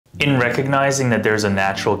In recognizing that there's a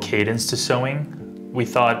natural cadence to sewing, we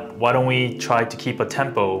thought, why don't we try to keep a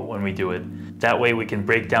tempo when we do it? That way we can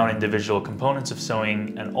break down individual components of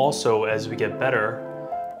sewing, and also, as we get better,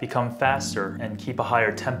 become faster and keep a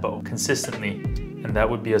higher tempo consistently, and that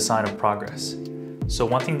would be a sign of progress. So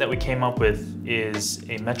one thing that we came up with is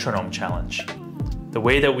a metronome challenge. The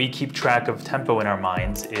way that we keep track of tempo in our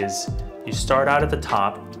minds is you start out at the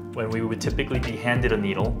top when we would typically be handed a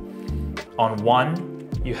needle. On 1,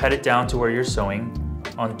 you head it down to where you're sewing.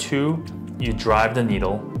 On 2, you drive the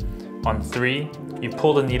needle. On 3, you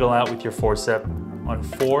pull the needle out with your forceps. On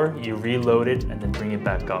 4, you reload it and then bring it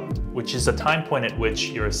back up, which is a time point at which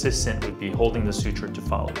your assistant would be holding the suture to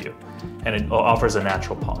follow you, and it offers a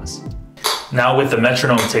natural pause. Now with the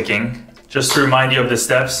metronome ticking, just to remind you of the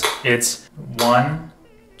steps, it's 1,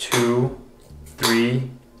 2,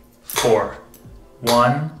 3, 4.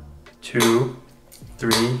 1, 2,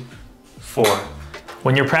 3, 4.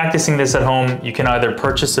 When you're practicing this at home, you can either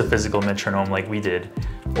purchase a physical metronome like we did,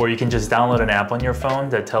 or you can just download an app on your phone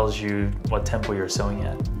that tells you what tempo you're sewing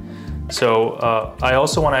at. So I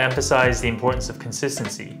also want to emphasize the importance of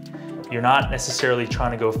consistency. You're not necessarily trying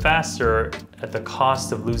to go faster at the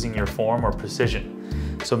cost of losing your form or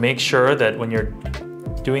precision. So make sure that when you're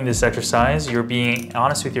doing this exercise, you're being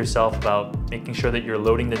honest with yourself about making sure that you're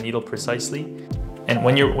loading the needle precisely. And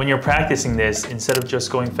when you're practicing this, instead of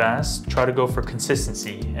just going fast, try to go for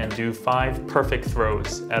consistency and do 5 perfect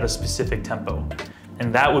throws at a specific tempo.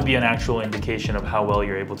 And that would be an actual indication of how well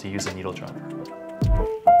you're able to use a needle driver.